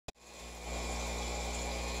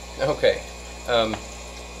Okay,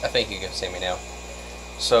 I think you can see me now.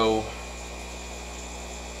 So,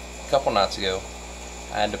 a couple nights ago,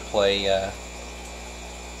 I had to play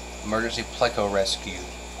emergency Pleco rescue,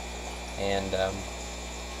 and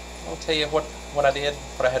I'll tell you what I did,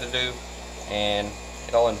 what I had to do, and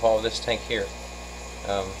it all involved this tank here.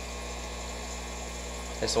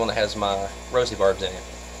 It's the one that has my rosy barbs in it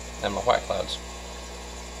and my white clouds.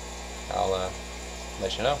 I'll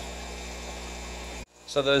let you know.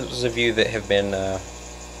 So those of you that have been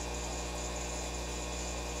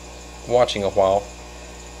watching a while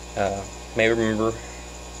may remember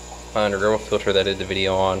my undergrowth filter that I did the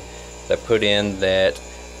video on, that put in that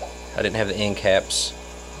I didn't have the end caps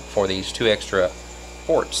for these two extra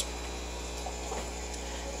ports.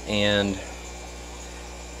 And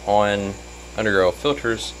on undergrowth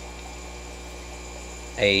filters,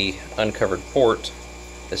 a uncovered port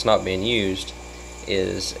that's not being used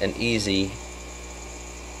is an easy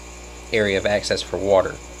area of access for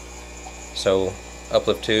water. So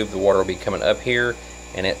uplift tube, the water will be coming up here,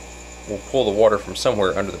 and it will pull the water from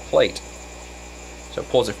somewhere under the plate. So it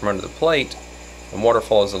pulls it from under the plate, and water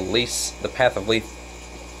follows the path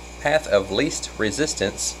of least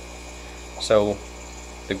resistance. So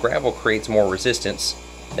the gravel creates more resistance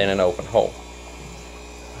than an open hole.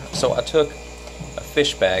 So I took a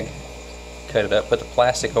fish bag, cut it up, put the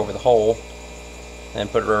plastic over the hole,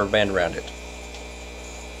 and put a rubber band around it.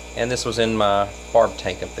 And this was in my barb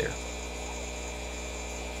tank up there.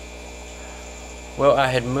 Well, I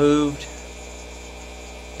had moved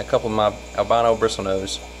a couple of my albino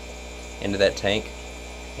bristlenose into that tank,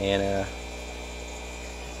 and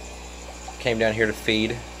came down here to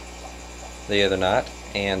feed the other night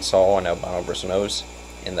and saw an albino bristlenose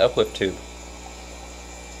in the uplift tube.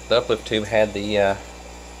 The uplift tube had the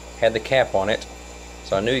cap on it,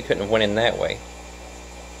 so I knew he couldn't have went in that way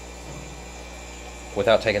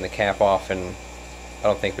without taking the cap off, and I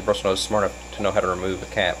don't think the bristlenose is smart enough to know how to remove the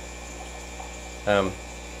cap.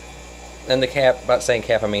 And the cap, by saying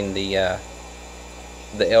cap I mean the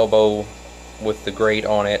elbow with the grate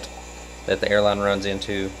on it that the airline runs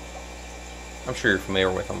into. I'm sure you're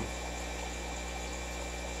familiar with them.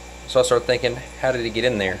 So I started thinking, how did he get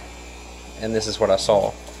in there? And this is what I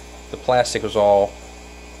saw. The plastic was all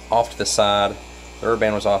off to the side, the rubber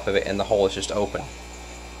band was off of it, and the hole is just open.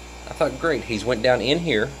 I thought, great, he's went down in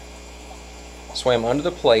here, swam under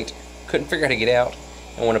the plate, couldn't figure out how to get out,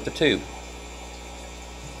 and went up the tube.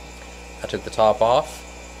 I took the top off,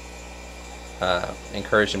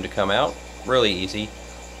 encouraged him to come out, really easy.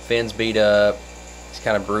 Fins beat up, he's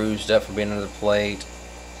kind of bruised up from being under the plate,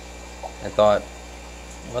 and thought,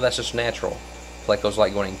 well, that's just natural. Plecos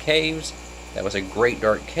like going in caves. That was a great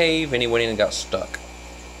dark cave, and he went in and got stuck.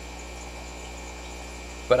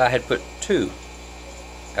 But I had put two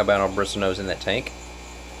albino bristlenose in that tank.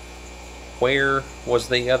 Where was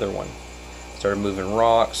the other one? Started moving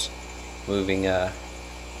rocks, moving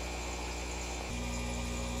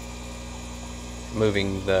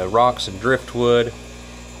the rocks and driftwood,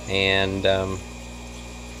 and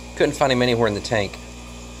couldn't find him anywhere in the tank.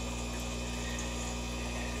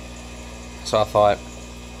 So I thought,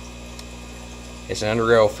 it's an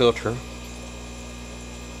undergrowth filter.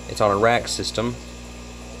 It's on a rack system,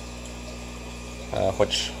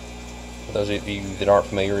 which, for those of you that aren't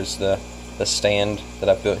familiar, is the stand that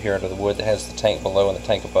I've built here out of the wood that has the tank below and the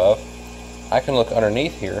tank above. I can look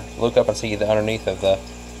underneath here, look up and see the underneath of the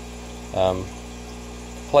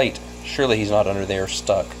plate. Surely he's not under there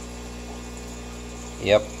stuck.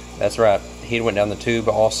 Yep, that's right. He went down the tube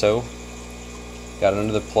also, got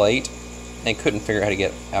under the plate, and couldn't figure out how to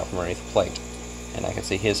get out from underneath the plate. And I could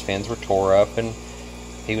see his fins were tore up, and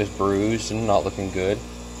he was bruised and not looking good.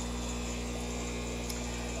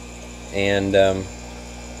 And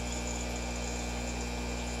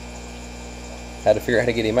had to figure out how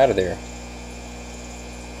to get him out of there.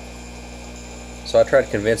 So I tried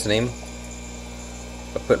convincing him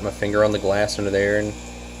by putting my finger on the glass under there and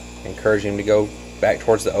encouraging him to go back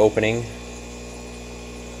towards the opening,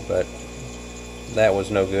 but that was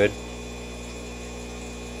no good.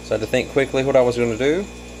 So I had to think quickly what I was going to do.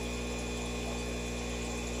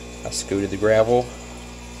 I scooted the gravel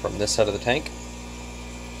from this side of the tank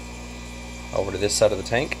over to this side of the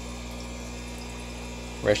tank,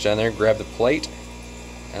 reached down there, grabbed the plate,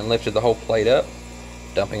 and lifted the whole plate up,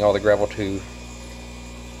 dumping all the gravel to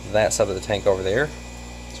that side of the tank over there.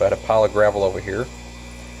 So I had a pile of gravel over here.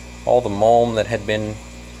 All the mulm that had been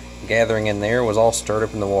gathering in there was all stirred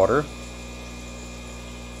up in the water.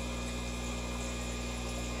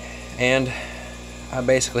 And I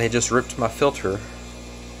basically had just ripped my filter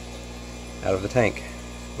out of the tank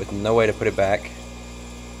with no way to put it back,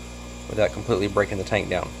 without completely breaking the tank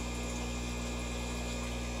down.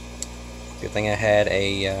 Good thing I had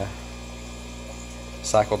a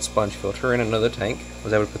cycled sponge filter in another tank.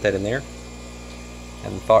 Was able to put that in there.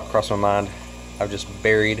 And the thought crossed my mind, I've just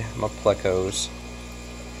buried my plecos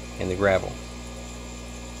in the gravel.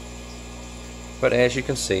 But as you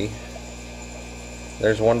can see,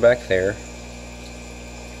 there's one back there.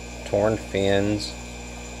 Torn fins,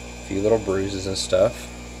 a few little bruises and stuff.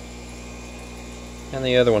 And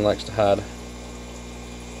the other one likes to hide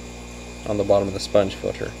on the bottom of the sponge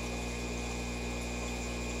filter.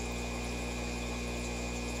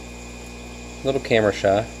 A little camera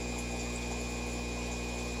shy,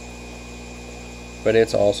 but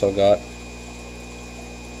it's also got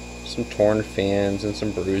some torn fins and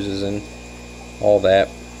some bruises and all that,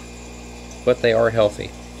 but they are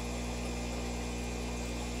healthy.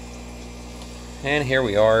 And here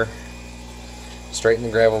we are. Straighten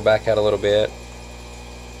the gravel back out a little bit.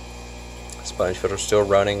 Sponge filter's still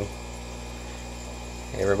running.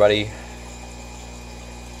 Everybody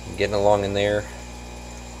getting along in there.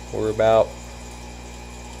 We're about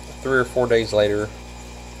 3 or 4 days later.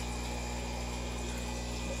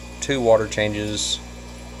 2 water changes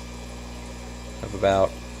of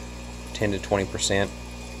about 10 to 20%.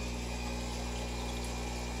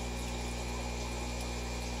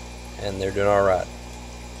 And they're doing alright.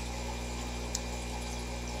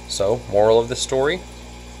 So, moral of the story,